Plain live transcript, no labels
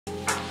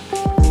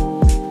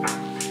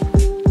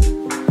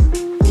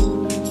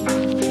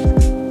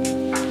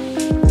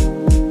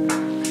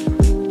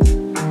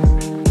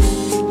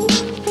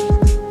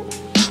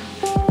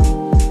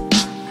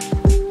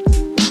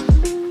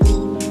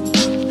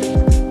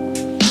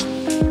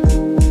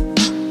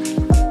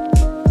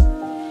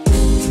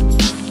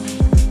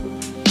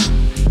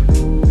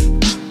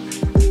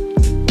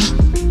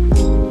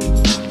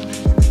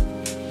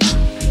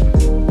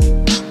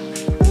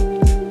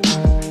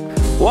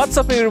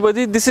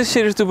everybody, this is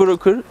Charity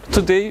Broker.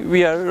 Today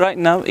we are right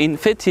now in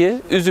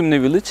Fethiye,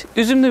 Uzumlu village.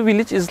 Uzumlu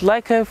village is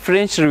like a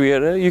French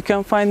Riviera. You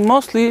can find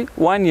mostly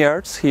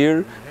vineyards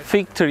here,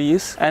 fig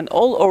trees, and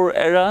all over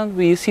around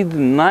we see the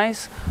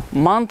nice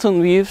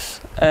mountain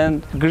views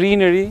and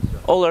greenery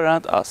all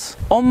around us.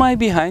 On my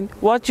behind,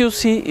 what you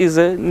see is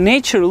a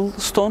natural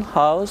stone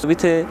house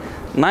with a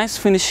nice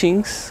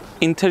finishings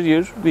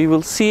interior. We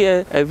will see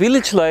a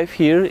village life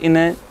here in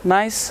a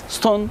nice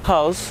stone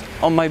house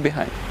on my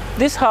behind.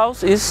 This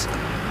house is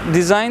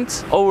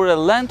designed over a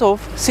land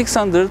of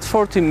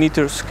 640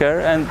 meters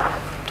square, and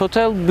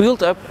total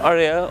built up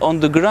area on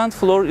the ground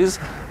floor is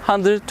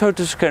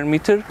 130 square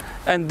meter,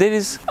 and there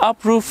is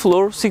up roof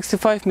floor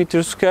 65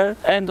 meters square,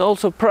 and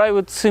also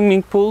private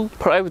swimming pool,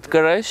 private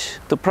garage.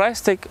 The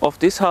price tag of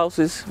this house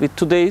is, with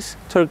today's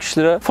Turkish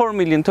lira, 4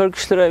 million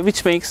Turkish lira,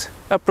 which makes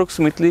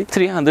approximately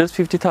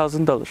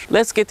 $350,000.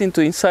 Let's get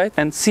into inside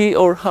and see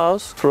our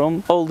house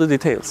from all the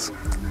details.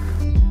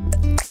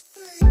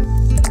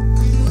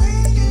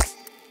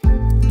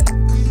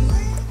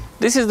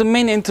 This is the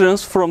main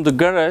entrance from the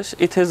garage.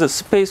 It has a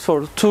space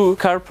for 2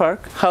 car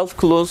park, half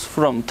closed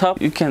from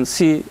top. You can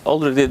see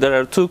already there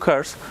are 2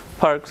 cars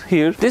parked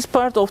here. This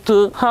part of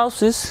the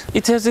house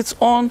it has its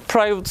own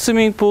private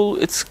swimming pool.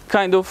 It's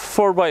kind of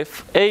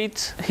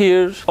 4x8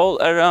 here. All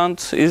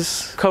around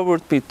is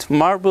covered with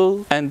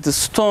marble and the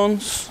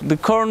stones. The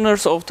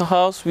corners of the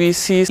house we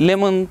see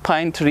lemon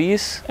pine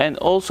trees, and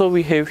also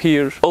we have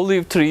here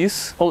olive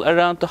trees. All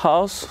around the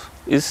house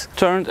is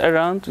turned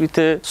around with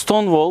a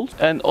stone wall,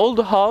 and all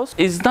the house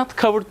is not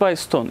covered by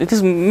stone. It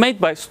is made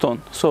by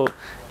stone. So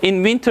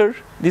in winter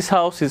this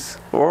house is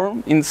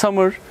warm, in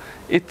summer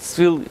it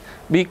will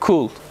be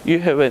cool. You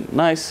have a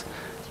nice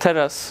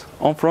terrace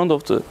on front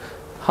of the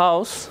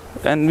house,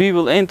 and we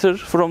will enter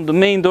from the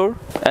main door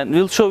and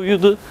we'll show you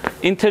the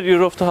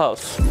interior of the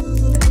house.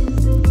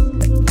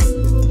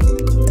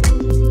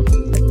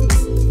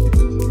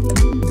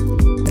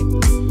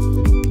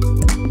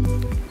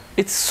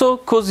 It's so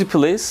cozy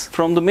place.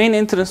 From the main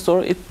entrance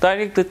door, it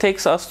directly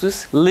takes us to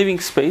this living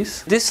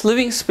space. This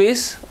living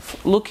space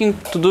looking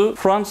to the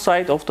front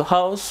side of the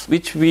house,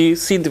 which we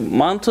see the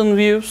mountain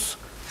views,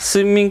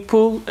 swimming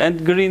pool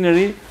and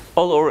greenery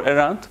all over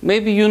around.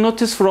 Maybe you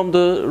notice from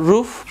the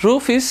roof.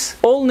 Roof is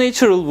all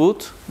natural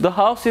wood. The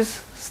house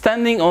is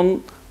standing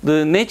on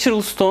the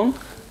natural stone,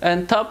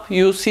 and top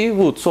you see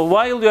wood. So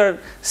while you are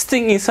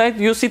staying inside,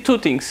 you see 2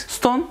 things: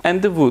 stone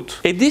and the wood.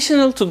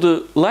 Additional to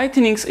the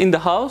lightnings in the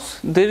house,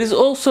 there is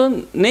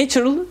also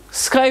natural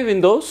sky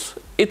windows.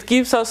 It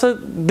gives us a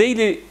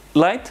daily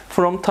light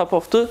from top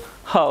of the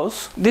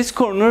house. This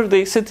corner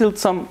they settled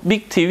some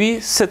big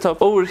TV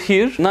setup over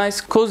here.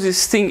 Nice cozy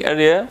sitting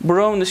area,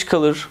 brownish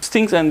color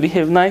stings, and we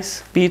have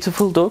nice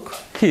beautiful dog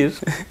here.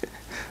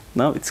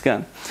 Now it's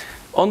gone.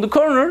 On the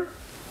corner,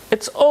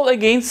 it's all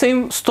again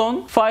same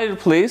stone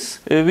fireplace.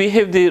 We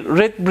have the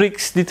red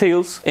bricks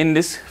details in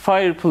this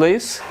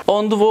fireplace.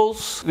 On the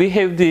walls we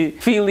have the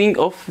feeling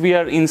of we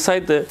are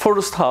inside the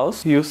forest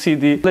house. You see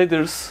the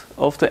leathers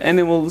of the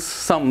animals,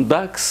 some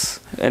ducks,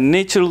 a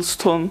natural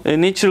stone, a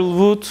natural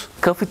wood,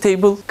 coffee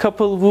table.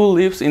 Couple who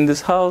lives in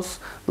this house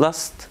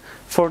last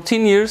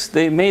 14 years,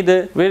 they made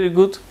a very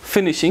good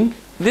finishing.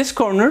 This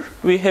corner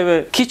we have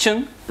a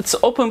kitchen. It's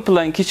open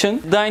plan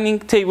kitchen, dining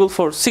table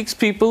for 6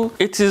 people.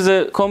 It is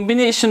a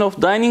combination of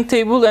dining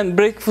table and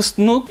breakfast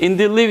nook in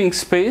the living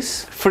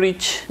space.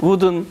 Fridge,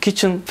 wooden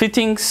kitchen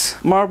fittings,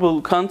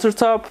 marble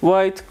countertop,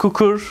 white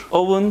cooker,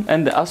 oven,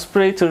 and the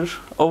aspirator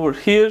over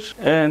here,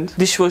 and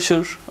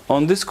dishwasher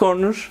on this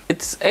corner.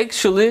 It's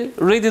actually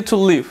ready to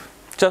live.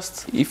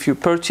 Just if you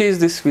purchase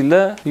this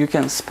villa, you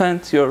can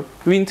spend your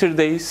winter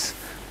days,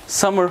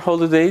 summer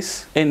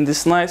holidays in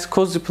this nice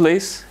cozy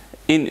place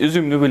in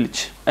Uzumlu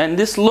village. And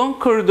this long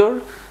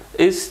corridor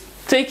is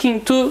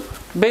taking 2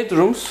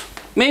 bedrooms.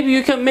 Maybe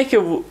you can make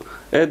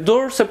a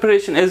door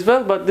separation as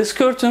well, but these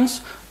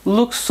curtains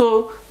look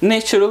so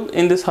natural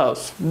in this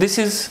house. This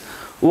is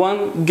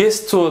one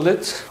guest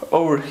toilet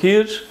over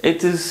here.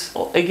 It is,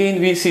 again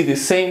we see the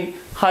same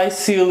high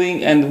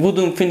ceiling and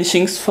wooden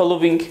finishings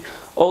following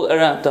all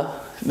around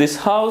this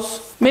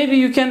house. Maybe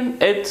you can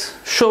add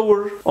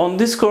shower on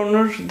this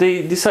corner.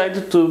 They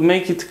decided to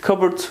make it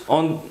covered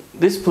on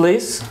this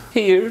place.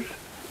 Here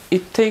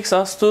it takes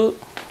us to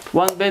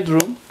 1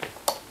 bedroom.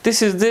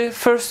 This is the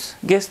first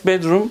guest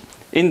bedroom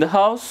in the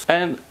house,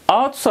 and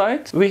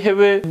outside we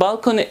have a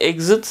balcony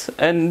exit,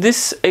 and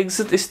this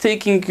exit is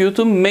taking you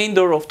to main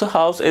door of the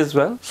house as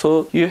well.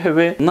 So you have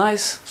a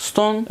nice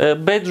stone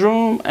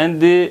bedroom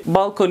and the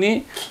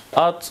balcony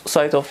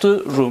outside of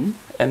the room.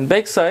 And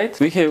backside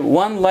we have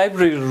 1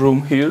 library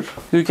room here.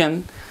 You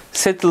can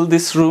settle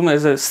this room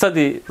as a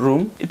study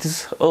room. It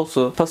is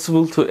also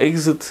possible to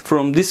exit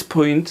from this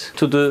point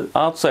to the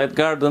outside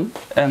garden.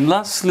 And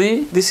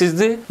lastly, this is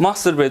the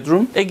master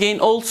bedroom. Again,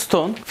 all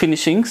stone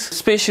finishings,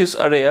 spacious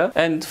area.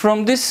 And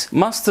from this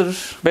master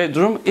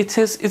bedroom, it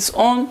has its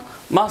own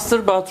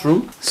master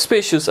bathroom,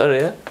 spacious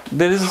area.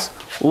 There is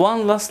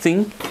one last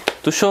thing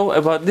to show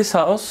about this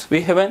house.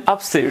 We have an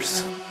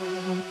upstairs.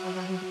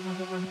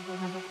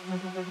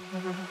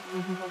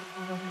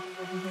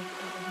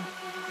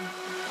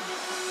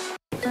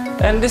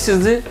 And this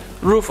is the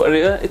roof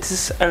area. It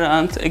is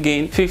around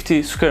again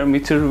 50 square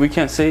meter, we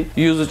can say,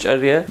 usage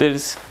area. There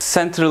is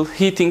central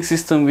heating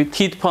system with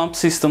heat pump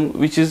system,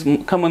 which is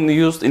commonly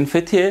used in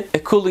Fethiye, a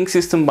cooling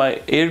system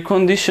by air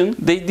condition.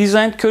 They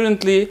designed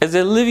currently as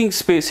a living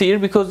space here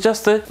because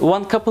just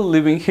one couple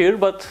living here,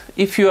 but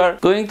if you are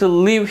going to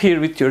live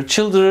here with your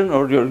children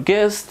or your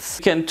guests,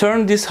 you can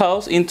turn this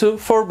house into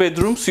 4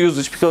 bedrooms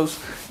usage, because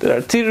there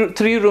are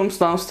three rooms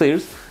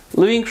downstairs,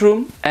 living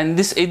room, and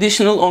this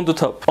additional on the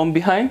top. On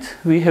behind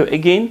we have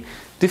again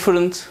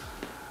different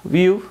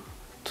view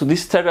to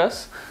this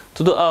terrace,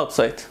 to the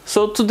outside.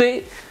 So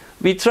today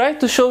we try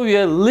to show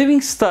you a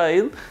living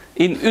style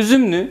in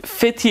Uzumlu,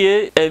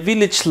 Fethiye, a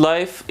village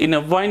life in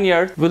a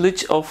vineyard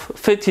village of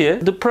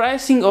Fethiye. The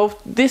pricing of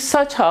this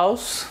such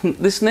house,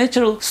 this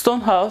natural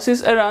stone house,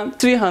 is around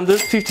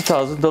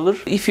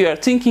 $350,000. If you are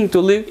thinking to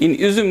live in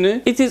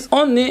Uzumlu, it is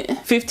only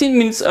 15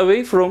 minutes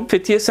away from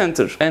Fethiye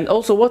center. And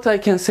also what I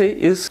can say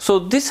is, so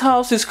this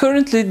house is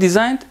currently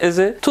designed as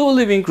a 2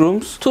 living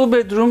rooms, 2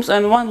 bedrooms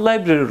and 1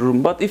 library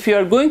room. But if you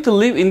are going to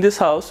live in this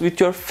house with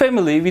your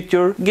family, with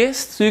your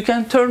guests, you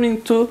can turn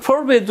into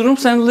 4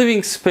 bedrooms and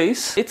living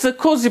space. It's a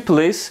cozy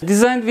place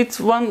designed with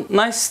one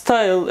nice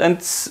style,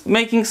 and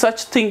making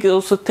such thing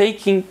also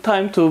taking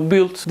time to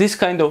build this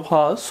kind of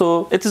house.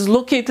 So it is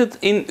located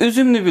in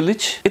Uzumlu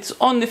village. It's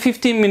only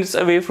 15 minutes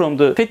away from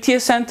the Fethiye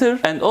center,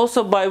 and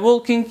also by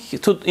walking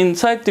to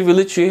inside the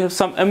village you have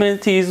some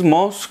amenities,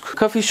 mosque,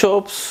 coffee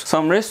shops,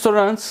 some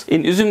restaurants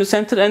in Uzumlu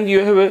center, and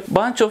you have a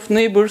bunch of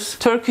neighbors,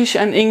 Turkish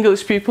and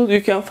English people,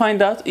 you can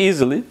find out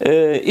easily.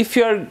 If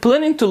you are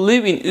planning to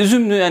live in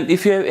Uzumlu and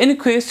if you have any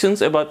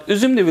questions about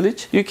Uzumlu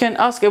village, you can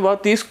ask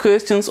about these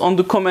questions on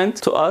the comment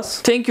to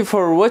us. Thank you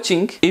for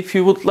watching. If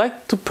you would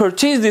like to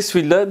purchase this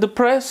villa, the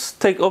price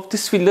tag of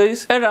this villa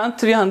is around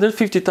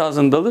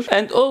 $350,000,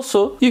 and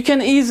also you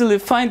can easily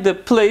find the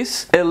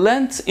place, a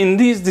land in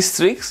these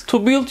districts to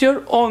build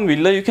your own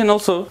villa. You can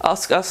also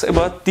ask us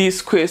about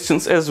these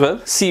questions as well.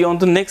 See you on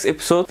the next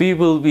episode. We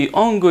will be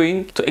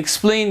ongoing to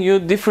explain you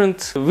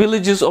different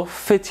villages of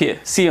Fethiye.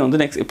 See you on the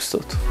next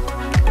episode.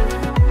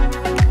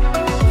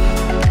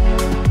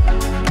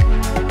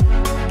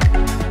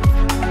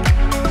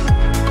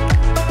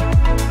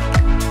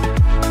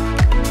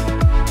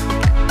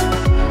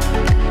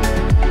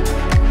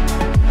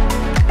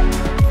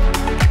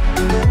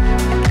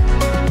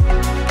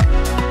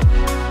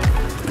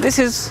 This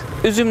is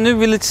Uzumlu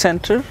village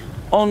center.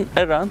 On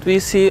around we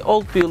see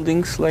old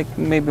buildings, like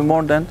maybe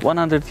more than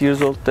 100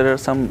 years old. There are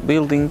some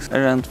buildings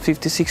around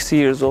 50-60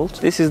 years old.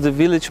 This is the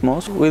village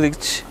mosque,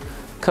 village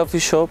coffee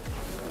shop,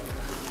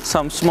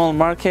 some small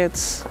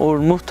markets. Or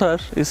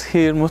Muhtar is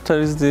here. Muhtar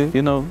is the,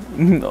 you know,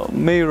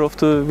 mayor of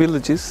the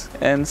villages,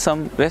 and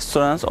some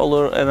restaurants all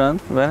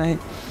around. When I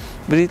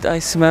breathe, I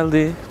smell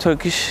the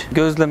Turkish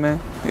gözleme.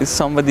 Is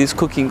somebody is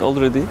cooking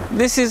already.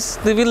 This is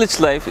the village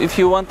life. If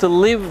you want to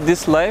live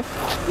this life,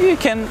 you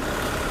can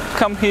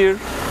come here,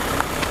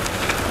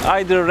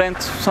 either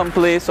rent some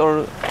place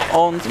or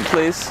own some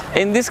place.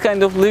 In this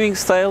kind of living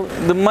style,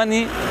 the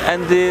money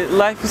and the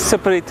life is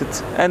separated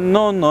and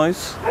no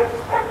noise.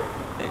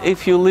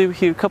 If you live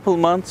here couple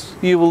months,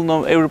 you will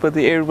know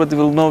everybody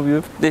will know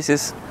you. This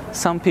is,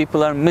 some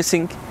people are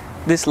missing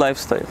this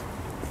lifestyle,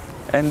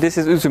 and this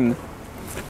is Uzumlu.